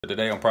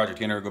Today on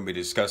Project Enter, we're going to be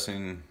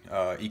discussing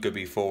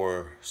Ecobee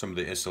for some of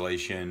the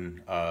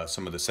installation,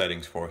 some of the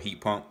settings for a heat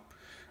pump.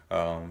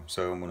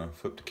 So I'm going to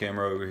flip the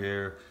camera over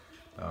here.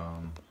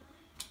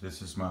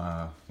 This is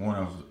my one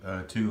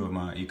of two of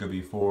my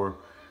Ecobee 4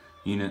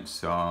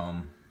 units.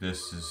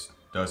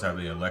 Does have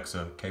the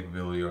Alexa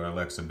capability or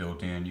Alexa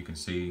built in. You can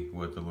see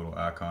with the little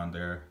icon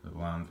there, the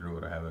line through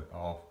it. I have it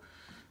off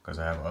because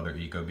I have other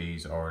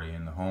Ecobees already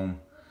in the home.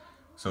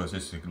 So it's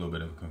just a little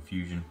bit of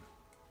confusion.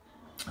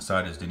 So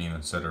I just didn't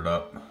even set it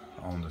up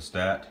on the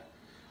stat.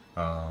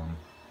 A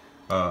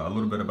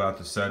little bit about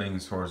the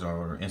settings as far as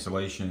our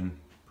installation.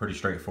 Pretty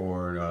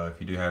straightforward.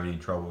 If you do have any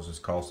troubles,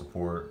 just call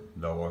support.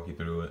 They'll walk you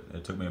through it.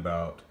 It took me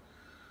about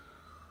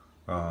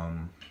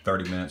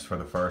 30 minutes for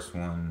the first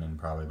one and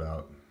probably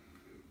about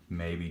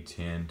maybe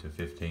 10 to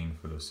 15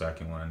 for the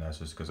second one, and that's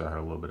just because I had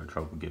a little bit of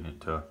trouble getting it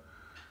to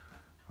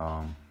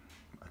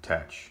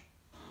attach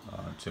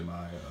to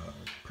my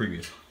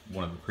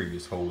one of the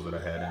previous holes that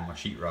I had in my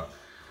sheetrock.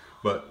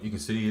 But you can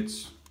see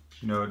it's,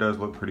 it does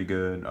look pretty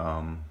good.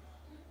 I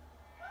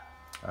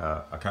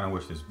kind of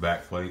wish this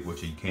back plate,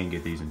 which you can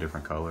get these in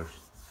different colors.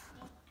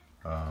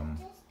 But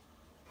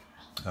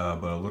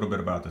a little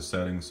bit about the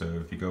settings. So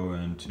if you go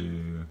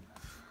into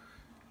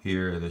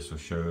here, this will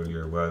show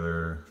your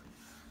weather.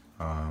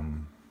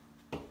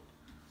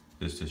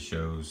 This just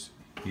shows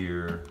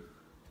here.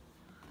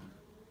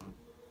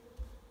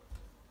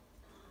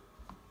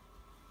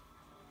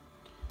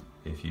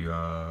 If you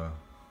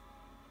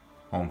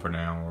home for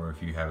now, or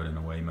if you have it in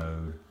away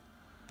mode.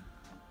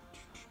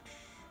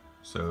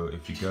 So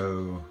if you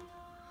go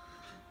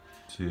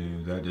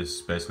to that,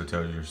 just basically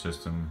tells your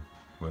system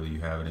whether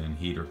you have it in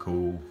heat or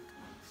cool.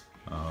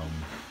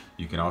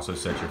 You can also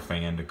set your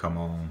fan to come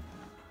on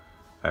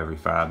every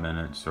 5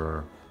 minutes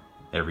or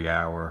every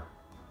hour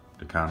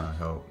to kind of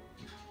help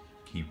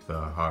keep the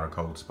hot or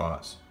cold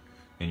spots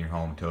in your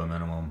home to a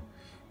minimum.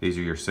 These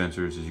are your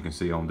sensors. As you can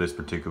see on this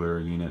particular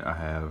unit, I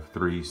have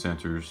 3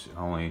 sensors.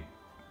 Only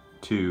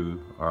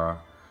 2 are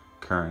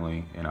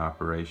currently in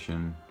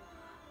operation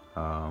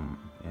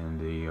in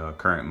the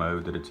current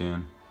mode that it's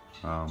in.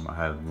 I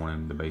have one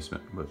in the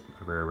basement, but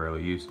I very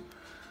rarely use.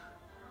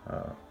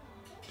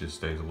 Just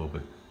stays a little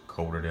bit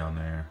colder down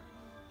there.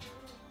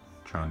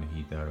 Trying to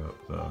heat that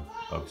up.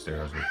 The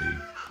upstairs would be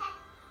a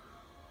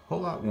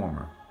whole lot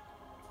warmer.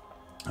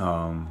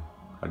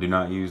 I do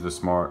not use the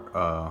smart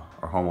or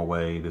home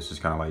away. This is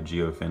kind of like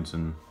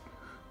geofencing.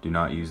 Do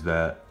not use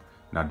that.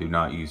 And I do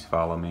not use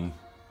follow me.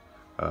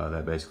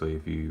 That basically,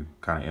 if you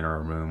kind of enter a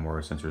room where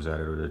a sensor's at,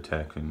 it'll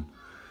detect and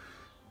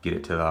get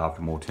it to the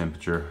optimal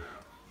temperature.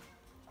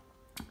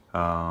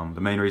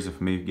 The main reason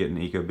for me getting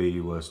Ecobee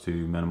was to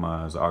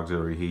minimize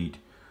auxiliary heat.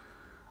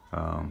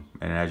 And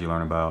as you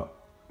learn about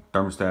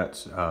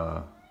thermostats,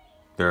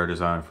 they're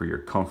designed for your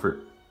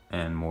comfort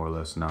and more or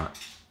less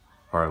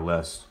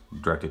less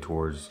directed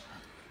towards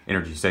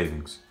energy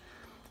savings.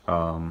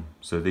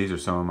 So these are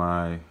some of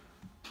my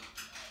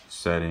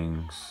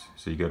settings.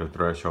 So you go to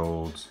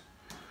thresholds.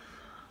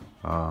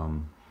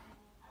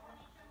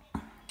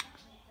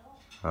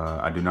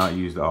 I do not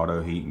use the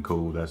auto heat and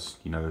cool. That's,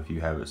 if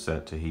you have it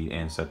set to heat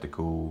and set to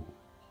cool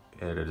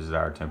at a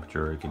desired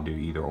temperature, it can do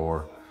either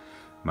or.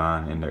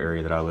 Mine in the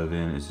area that I live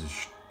in is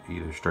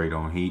either straight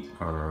on heat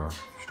or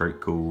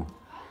straight cool.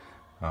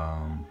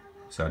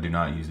 So I do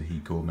not use the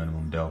heat cool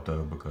minimum delta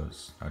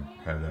because I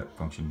have that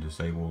function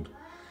disabled.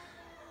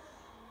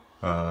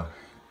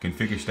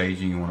 Configure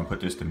staging, you want to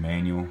put this to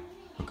manual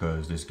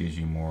because this gives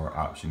you more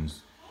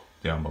options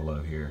down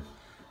below here.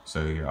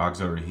 So your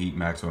auxiliary heat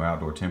maximum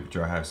outdoor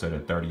temperature I have set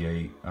at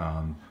 38.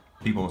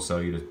 People will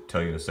tell you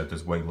to set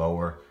this way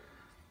lower.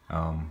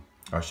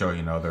 I'll show you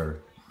another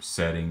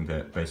setting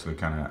that basically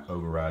kind of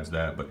overrides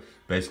that, but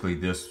basically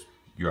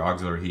your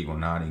auxiliary heat will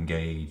not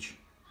engage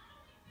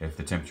if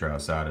the temperature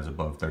outside is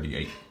above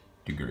 38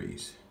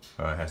 degrees.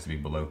 It has to be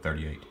below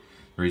 38.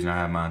 The reason I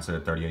have mine set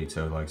at 38,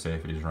 so like say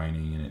if it is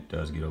raining and it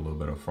does get a little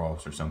bit of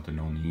frost or something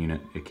on the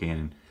unit, it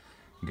can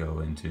go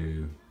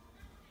into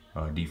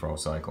defrost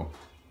cycle.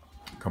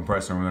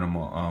 Compressor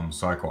minimum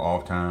cycle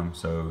off time.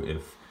 So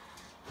if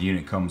the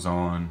unit comes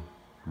on,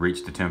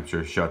 reach the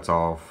temperature, shuts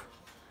off,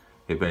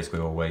 it basically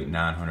will wait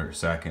 900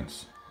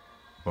 seconds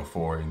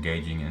before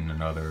engaging in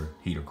another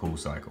heat or cool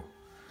cycle.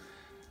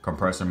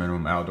 Compressor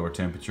minimum outdoor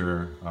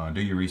temperature.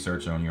 Do your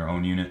research on your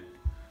own unit.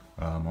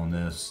 On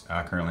this,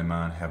 I currently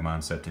have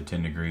mine set to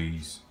 10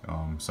 degrees.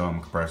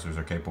 Some compressors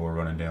are capable of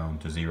running down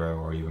to 0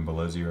 or even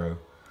below 0.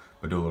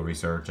 But do a little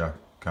research. I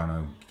kind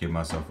of give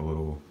myself a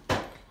little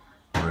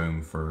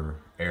room for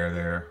air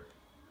there.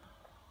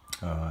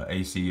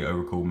 AC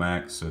overcool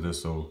max, so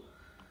this will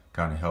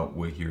kind of help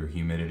with your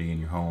humidity in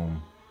your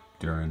home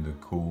during the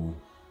cool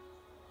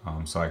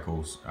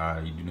cycles.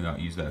 You do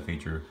not use that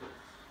feature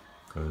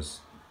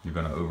because you're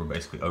going to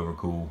basically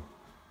overcool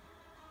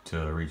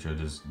to reach a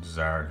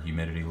desired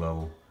humidity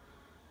level.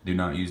 Do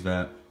not use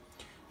that.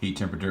 Heat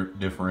temperature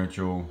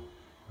differential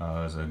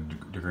is a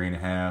degree and a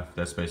half.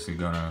 That's basically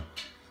gonna,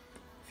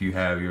 if you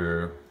have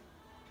your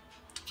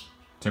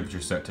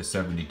temperature set to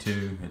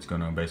 72, it's going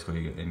to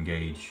basically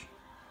engage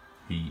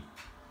heat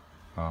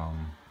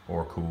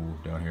or cool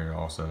down here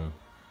also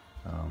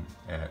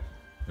at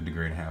 1.5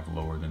 degrees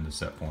lower than the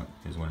set point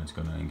is when it's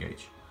going to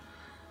engage.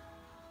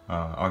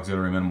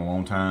 Auxiliary minimum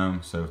on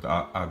time, so if the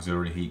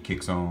auxiliary heat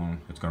kicks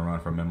on, it's going to run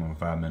for a minimum of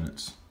 5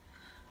 minutes.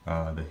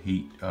 The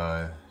heat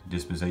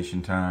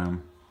disposition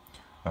time,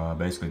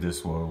 basically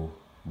this will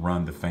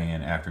run the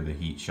fan after the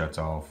heat shuts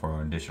off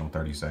for an additional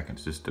 30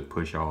 seconds just to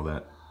push all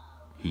that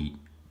heat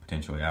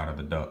potentially out of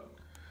the duct.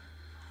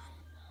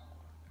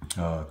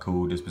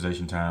 Cool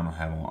disposition time I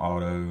have on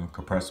auto.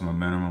 Compressor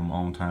minimum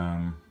on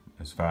time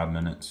is 5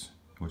 minutes,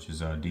 which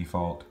is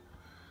default.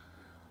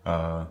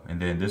 And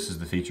then this is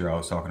the feature I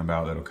was talking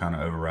about that'll kind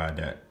of override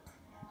that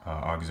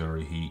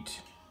auxiliary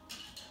heat.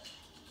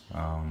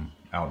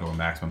 Outdoor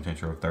maximum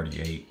temperature of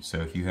 38. So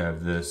if you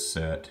have this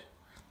set,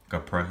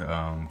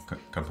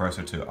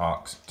 compressor to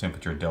aux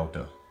temperature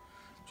delta,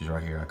 which is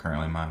right here, I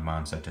currently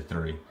mine set to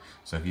 3.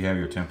 So if you have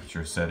your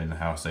temperature set in the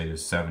house, say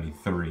is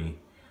 73,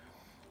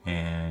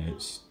 and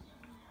it's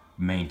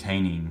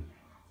maintaining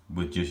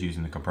with just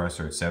using the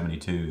compressor at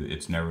 72,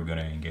 it's never going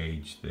to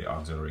engage the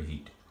auxiliary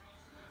heat.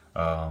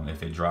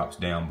 If it drops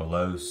down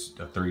below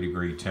a 3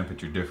 degree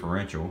temperature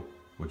differential,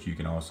 which you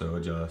can also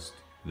adjust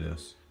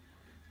this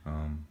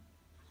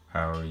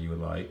however you would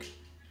like,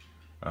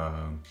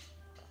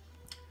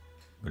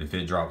 but if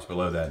it drops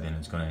below that, then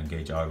it's going to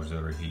engage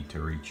auxiliary heat to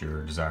reach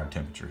your desired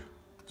temperature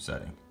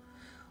setting.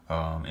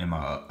 On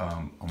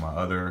my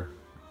other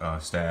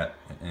stat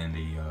in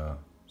the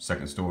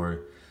second story,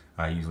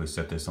 I usually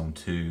set this on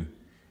 2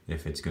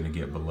 if it's going to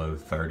get below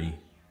 30.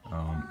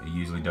 It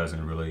usually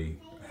doesn't really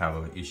have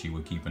an issue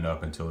with keeping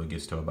up until it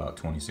gets to about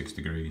 26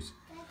 degrees.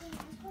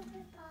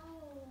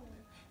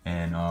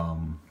 And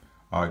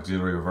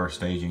auxiliary reverse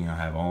staging I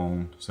have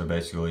on. So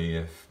basically,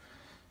 if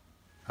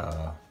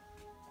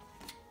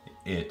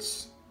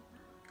it's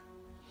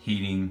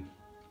heating,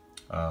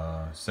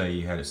 say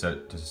you had it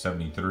set to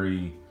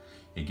 73,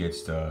 it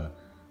gets to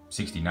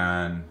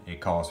 69,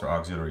 it calls for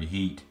auxiliary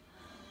heat,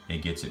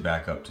 it gets it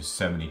back up to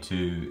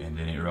 72, and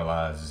then it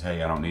realizes,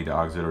 hey, I don't need the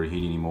auxiliary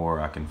heat anymore,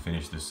 I can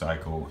finish this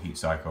heat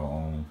cycle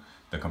on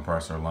the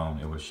compressor alone.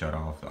 It would shut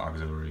off the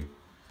auxiliary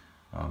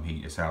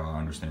heat, is how I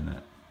understand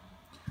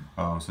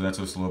that. So that's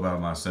just a little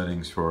about my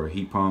settings for a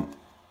heat pump.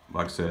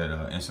 Like I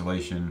said,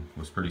 installation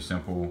was pretty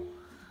simple.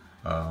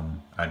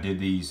 I did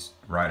these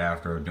right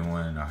after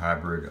doing a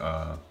hybrid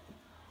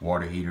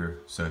water heater,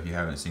 so if you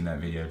haven't seen that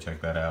video,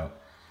 check that out.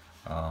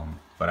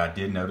 But I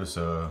did notice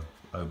a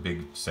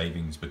big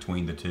savings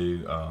between the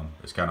two.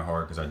 It's kind of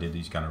hard because I did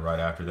these kind of right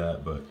after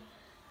that, but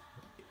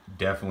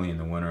definitely in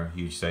the winter,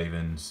 huge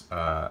savings.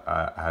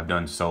 I've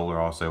done solar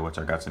also, which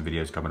I got some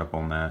videos coming up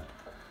on that.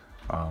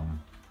 A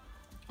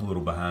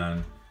little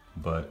behind,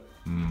 but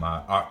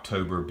my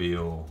October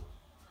bill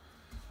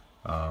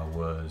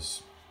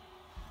was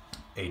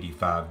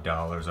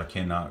 $85. I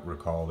cannot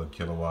recall the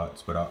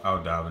kilowatts, but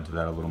I'll dive into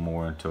that a little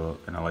more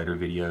in a later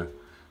video.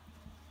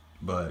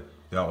 But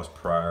that was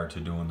prior to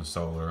doing the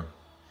solar,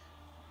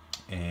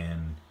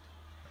 and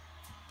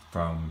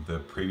from the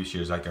previous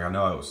years, like I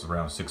know it was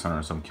around 600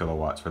 and some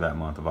kilowatts for that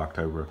month of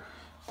October.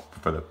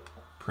 For the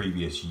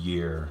previous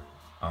year,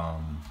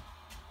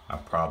 I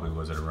probably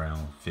was at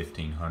around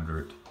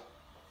 1,500,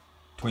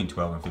 between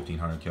 12 and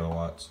 1,500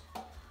 kilowatts.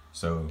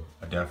 So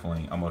I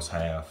definitely almost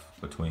half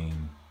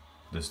between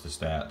the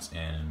stats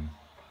and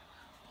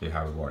the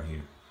hybrid water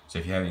heater. So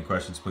if you have any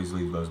questions, please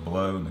leave those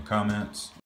below in the comments.